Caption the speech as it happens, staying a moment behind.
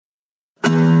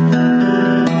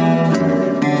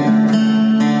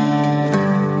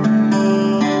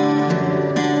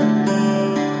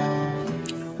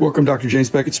Welcome, Dr. James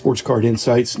Beckett, Sports Card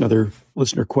Insights, another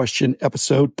listener question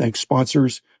episode. Thanks,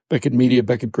 sponsors, Beckett Media,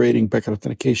 Beckett Grading, Beckett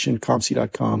Authentication,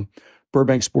 ComC.com,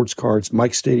 Burbank Sports Cards,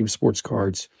 Mike Stadium Sports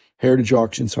Cards, Heritage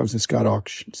Auctions, Hugs and Scott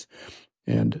Auctions,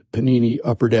 and Panini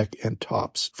Upper Deck and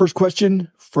Tops. First question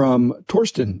from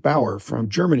Torsten Bauer from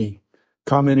Germany,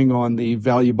 commenting on the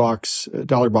value box,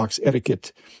 dollar box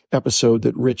etiquette episode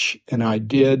that Rich and I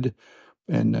did.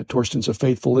 And Torsten's a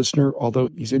faithful listener, although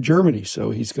he's in Germany,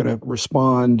 so he's going to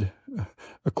respond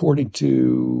according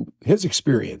to his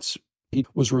experience. He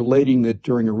was relating that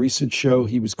during a recent show,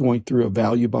 he was going through a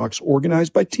value box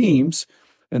organized by teams,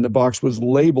 and the box was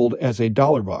labeled as a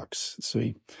dollar box. So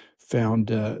he found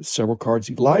several cards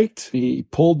he liked. He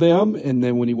pulled them, and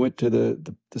then when he went to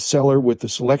the seller with the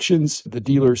selections, the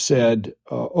dealer said,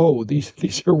 oh,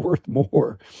 these are worth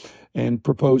more, and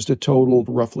proposed a total of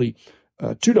roughly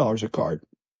 $2 a card.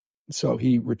 So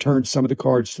he returned some of the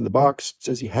cards to the box,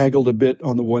 says he haggled a bit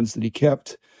on the ones that he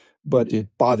kept, but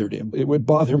it bothered him. It would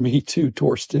bother me too,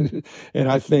 Torsten. And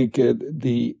I think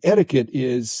the etiquette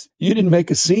is you didn't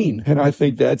make a scene. And I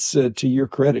think that's to your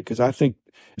credit, because I think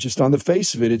just on the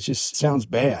face of it, it just sounds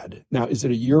bad. Now, is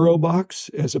it a euro box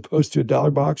as opposed to a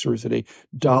dollar box, or is it a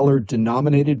dollar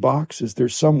denominated box? Is there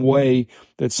some way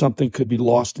that something could be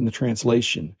lost in the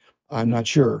translation? I'm not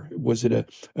sure. Was it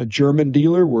a German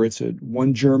dealer where it's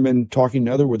one German talking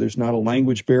to another where there's not a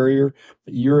language barrier?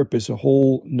 Europe is a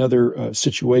whole nother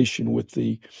situation with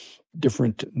the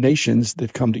different nations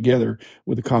that come together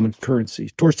with a common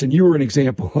currency. Torsten, you were an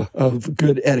example of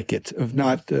good etiquette, of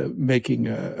not making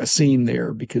a scene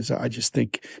there, because I just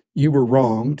think you were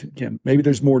wronged. Again, maybe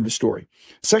there's more to the story.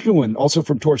 Second one, also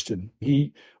from Torsten.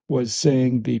 He was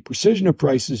saying the precision of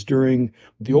prices during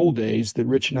the old days that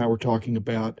Rich and I were talking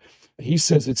about. He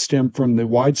says it stemmed from the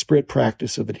widespread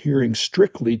practice of adhering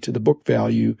strictly to the book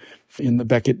value in the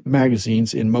Beckett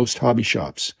magazines in most hobby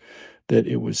shops, that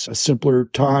it was a simpler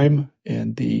time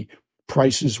and the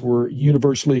prices were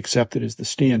universally accepted as the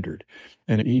standard.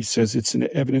 And he says it's an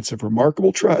evidence of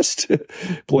remarkable trust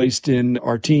placed in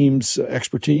our team's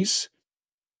expertise.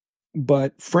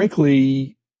 But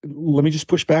frankly, let me just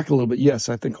push back a little bit. Yes,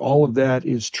 I think all of that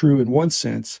is true in one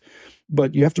sense.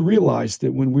 But you have to realize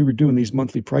that when we were doing these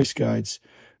monthly price guides,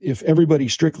 if everybody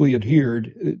strictly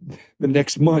adhered, the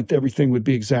next month, everything would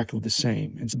be exactly the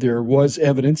same. And there was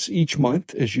evidence each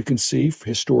month, as you can see,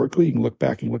 historically, you can look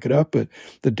back and look it up, but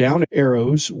the down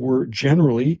arrows were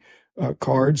generally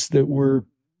cards that were,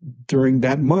 during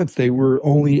that month, they were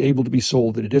only able to be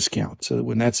sold at a discount. So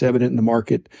when that's evident in the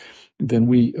market, then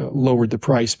we lowered the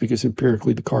price because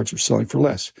empirically the cards were selling for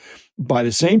less. By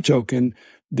the same token,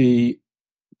 the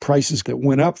prices that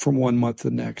went up from one month to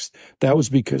the next, that was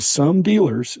because some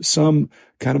dealers, some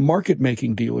kind of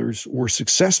market-making dealers, were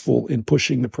successful in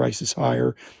pushing the prices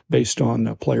higher based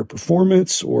on player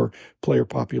performance or player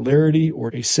popularity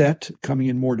or a set coming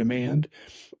in more demand.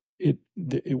 It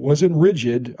wasn't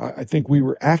rigid. I think we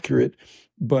were accurate,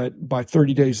 but by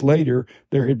 30 days later,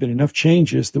 there had been enough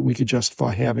changes that we could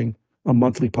justify having a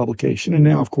monthly publication. And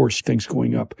now, of course, things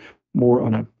going up more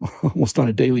on almost on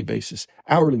a daily basis,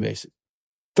 hourly basis.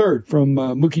 Third, from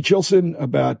Mookie Chilson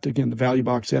about, again, the value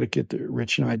box etiquette that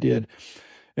Rich and I did.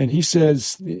 And he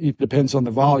says it depends on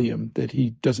the volume, that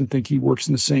he doesn't think he works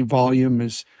in the same volume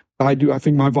as I do. I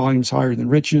think my volume is higher than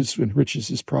Rich's, and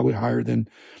Rich's is probably higher than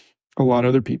a lot of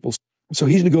other people's. So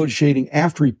he's negotiating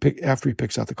after he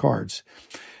picks out the cards.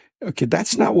 Okay,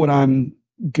 that's not what I'm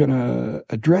going to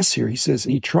address here. He says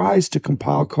he tries to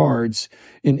compile cards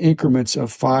in increments of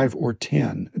 5 or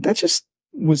 10. That just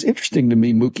was interesting to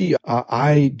me, Mookie.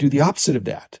 I do the opposite of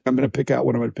that. I'm going to pick out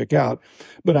what I'm going to pick out,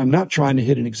 but I'm not trying to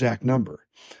hit an exact number.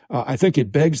 I think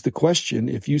it begs the question,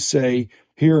 if you say,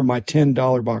 here are my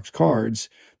 $10 box cards,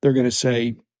 they're going to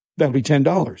say, that'll be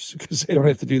 $10 because they don't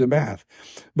have to do the math.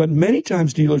 But many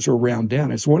times dealers will round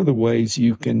down. It's one of the ways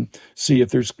you can see if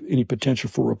there's any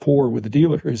potential for rapport with the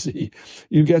dealer is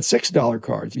you've got $6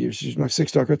 cards. Here's my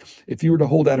 $6 card. If you were to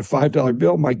hold out a $5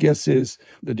 bill, my guess is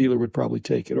the dealer would probably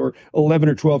take it. Or 11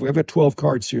 or 12. I've got 12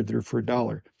 cards here that are for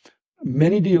 $1.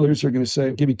 Many dealers are going to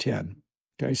say, give me 10.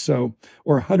 Okay, so,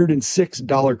 or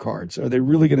 $106 cards. Are they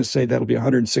really going to say that'll be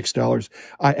 $106?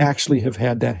 I actually have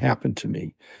had that happen to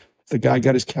me. The guy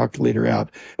got his calculator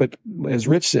out. But as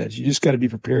Rich says, you just got to be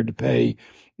prepared to pay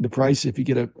the price. If you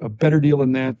get a better deal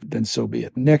than that, then so be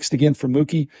it. Next, again, from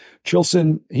Mookie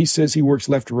Chilson, he says he works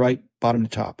left to right, bottom to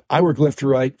top. I work left to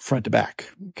right, front to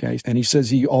back. Okay. And he says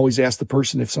he always asks the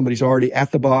person if somebody's already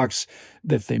at the box,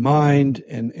 that they mind,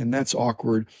 and that's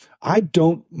awkward.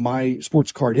 My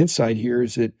sports card insight here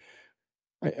is that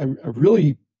I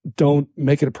really don't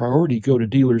make it a priority to go to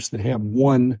dealers that have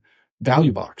one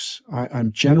value box.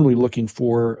 I'm generally looking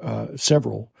for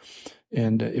several.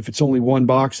 And if it's only one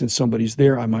box and somebody's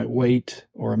there, I might wait,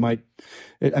 or I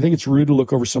think it's rude to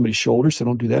look over somebody's shoulder, so I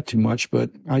don't do that too much. But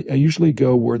I usually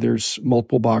go where there's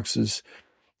multiple boxes.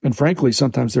 And frankly,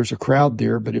 sometimes there's a crowd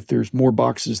there, but if there's more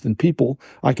boxes than people,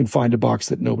 I can find a box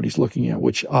that nobody's looking at,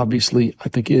 which obviously I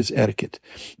think is etiquette.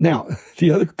 Now,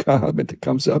 the other comment that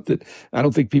comes up that I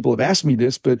don't think people have asked me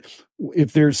this, but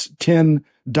if there's 10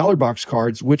 dollar box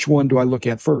cards, which one do I look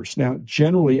at first? Now,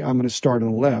 generally, I'm going to start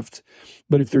on the left,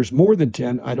 but if there's more than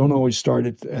 10, I don't always start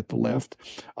at the left.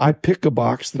 I pick a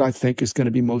box that I think is going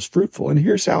to be most fruitful, and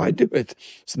here's how I do it.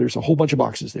 So there's a whole bunch of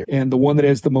boxes there, and the one that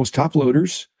has the most top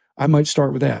loaders, I might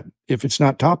start with that. If it's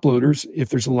not top loaders, if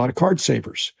there's a lot of card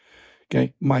savers,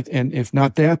 okay, and if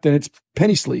not that, then it's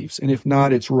penny sleeves. And if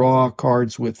not, it's raw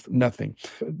cards with nothing.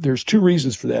 There's two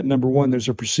reasons for that. Number one, there's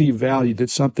a perceived value that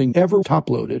something ever top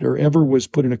loaded or ever was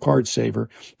put in a card saver.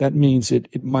 That means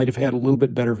it might have had a little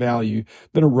bit better value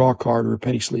than a raw card or a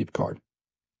penny sleeve card.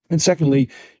 And secondly,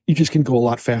 you just can go a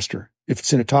lot faster. If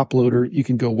it's in a top loader, you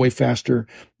can go way faster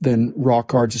than raw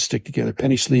cards that stick together.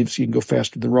 Penny sleeves, you can go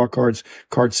faster than raw cards,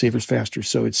 card savers faster.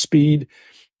 So it's speed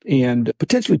and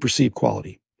potentially perceived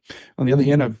quality. On the other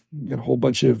hand, I've got a whole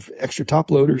bunch of extra top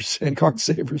loaders and card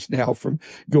savers now from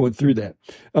going through that.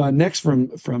 Next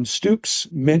from Stooks,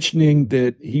 mentioning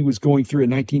that he was going through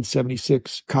a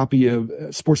 1976 copy of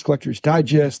Sports Collector's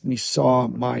Digest, and he saw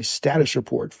my status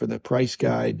report for the price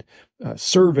guide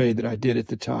survey that I did at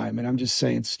the time. And I'm just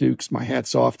saying, Stooks, my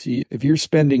hat's off to you. If you're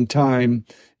spending time,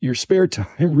 your spare time,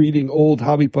 reading old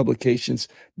hobby publications,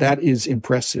 that is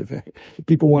impressive.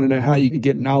 People want to know how you can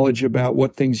get knowledge about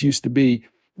what things used to be.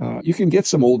 You can get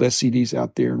some old SCDs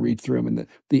out there and read through them, and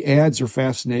the ads are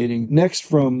fascinating. Next,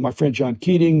 from my friend John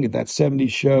Keating, that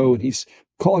 70s show, and he's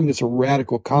calling this a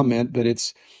radical comment, but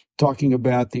it's talking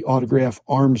about the autograph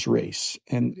arms race.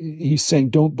 And he's saying,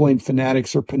 don't blame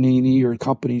Fanatics or Panini or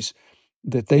companies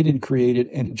that they didn't create it.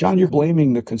 And John, you're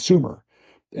blaming the consumer.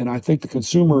 And I think the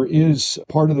consumer is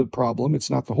part of the problem.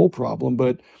 It's not the whole problem,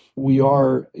 but we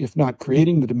are, if not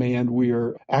creating the demand, we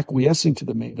are acquiescing to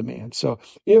the demand. So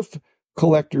if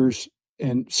collectors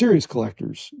and serious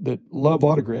collectors that love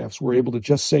autographs were able to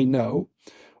just say no,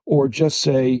 or just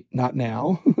say not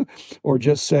now, or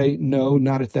just say no,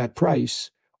 not at that price.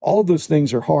 All of those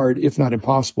things are hard, if not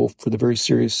impossible, for the very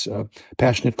serious,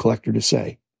 passionate collector to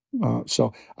say.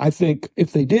 So I think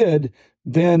if they did,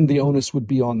 then the onus would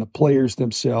be on the players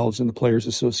themselves and the players'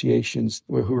 associations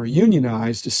who are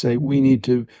unionized to say we need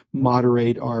to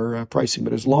moderate our pricing.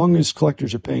 But as long as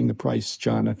collectors are paying the price,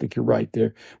 John, I think you're right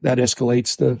there. That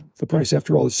escalates the price.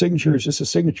 After all, the signature is just a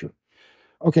signature.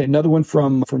 Okay, another one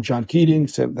from John Keating,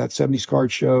 that 70s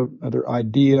card show, another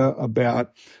idea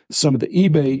about some of the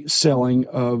eBay selling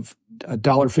of a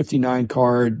 $1.59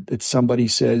 card that somebody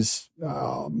says,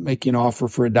 make an offer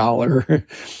for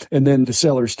 $1, and then the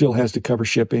seller still has to cover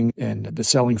shipping and the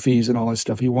selling fees and all that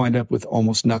stuff. You wind up with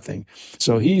almost nothing.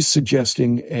 So he's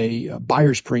suggesting a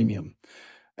buyer's premium.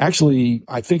 Actually,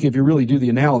 I think if you really do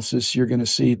the analysis, you're going to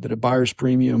see that a buyer's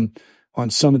premium on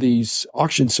some of these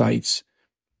auction sites,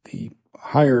 the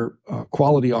higher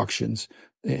quality auctions,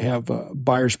 they have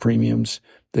buyer's premiums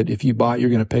that if you buy,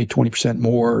 you're going to pay 20%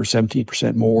 more or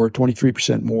 17% more,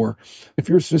 23% more. If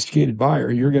you're a sophisticated buyer,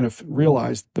 you're going to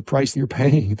realize the price that you're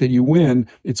paying that you win,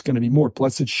 it's going to be more.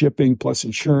 Plus it's shipping, plus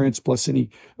insurance, plus any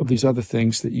of these other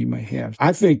things that you may have.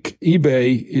 I think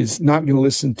eBay is not going to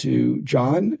listen to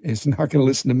John. It's not going to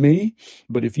listen to me.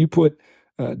 But if you put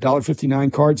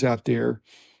 $1.59 cards out there,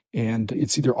 and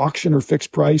it's either auction or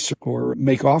fixed price or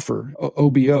make offer,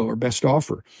 OBO or best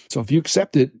offer. So if you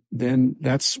accept it, then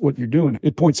that's what you're doing.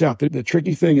 It points out that the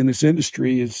tricky thing in this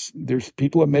industry is there's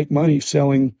people that make money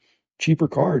selling cheaper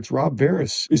cards. Rob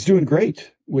Veras is doing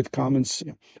great with Commons.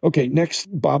 Okay, next,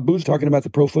 Bob Booth talking about the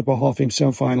Pro Football Hall of Fame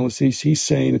semifinalists. He's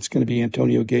saying it's going to be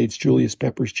Antonio Gates, Julius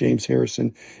Peppers, James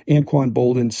Harrison, Anquan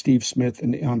Bolden, Steve Smith,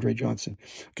 and Andre Johnson.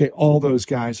 Okay, all those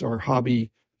guys are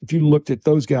hobby. If you looked at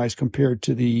those guys compared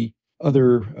to the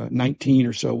other 19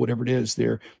 or so, whatever it is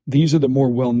there, these are the more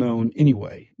well-known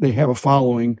anyway. They have a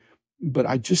following, but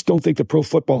I just don't think the Pro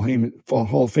Football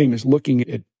Hall of Fame is looking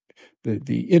at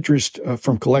the interest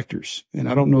from collectors. And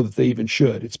I don't know that they even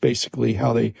should. It's basically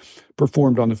how they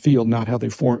performed on the field, not how they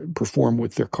perform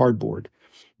with their cardboard.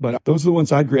 But those are the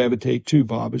ones I'd gravitate to,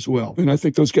 Bob, as well. And I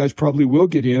think those guys probably will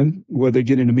get in, whether they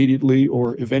get in immediately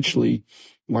or eventually.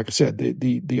 Like I said,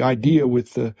 the idea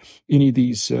with any of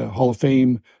these Hall of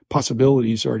Fame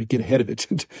possibilities are to get ahead of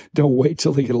it. Don't wait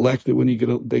till they get elected. When they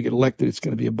get elected, it's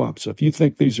going to be a bump. So if you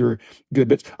think these are good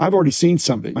bits, I've already seen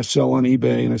some of it. I sell on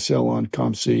eBay and I sell on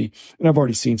ComC, and I've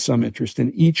already seen some interest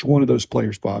in each one of those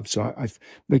players, Bob. So I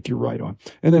think you're right on.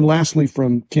 And then lastly,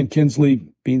 from Ken Kinsley,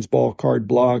 Beansball Card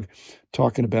Blog,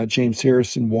 talking about James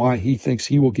Harrison, why he thinks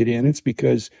he will get in. It's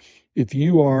because if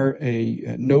you are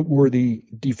a noteworthy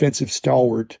defensive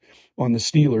stalwart on the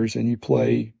Steelers and you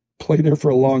play there for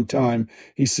a long time,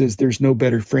 he says there's no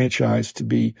better franchise to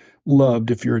be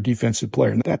loved if you're a defensive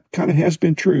player. And that kind of has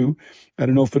been true. I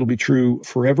don't know if it'll be true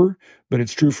forever, but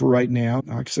it's true for right now.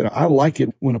 Like I said, I like it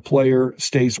when a player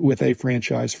stays with a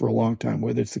franchise for a long time,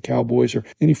 whether it's the Cowboys or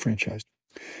any franchise.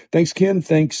 Thanks, Ken.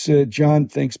 Thanks, John.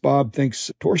 Thanks, Bob. Thanks,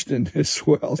 Torsten, as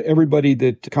well. Everybody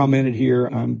that commented here,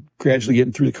 I'm gradually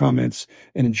getting through the comments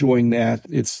and enjoying that.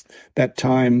 It's that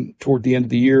time toward the end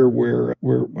of the year where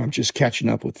I'm just catching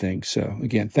up with things. So,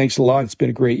 again, thanks a lot. It's been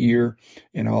a great year,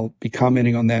 and I'll be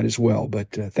commenting on that as well.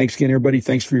 But thanks again, everybody.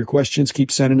 Thanks for your questions.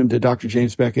 Keep sending them to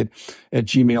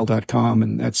doctorjamesbeckett@gmail.com,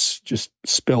 and that's just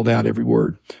spelled out every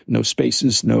word. No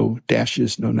spaces, no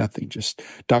dashes, no nothing. Just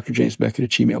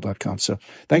doctorjamesbeckett@gmail.com. So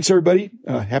thanks, everybody.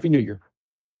 Happy New Year.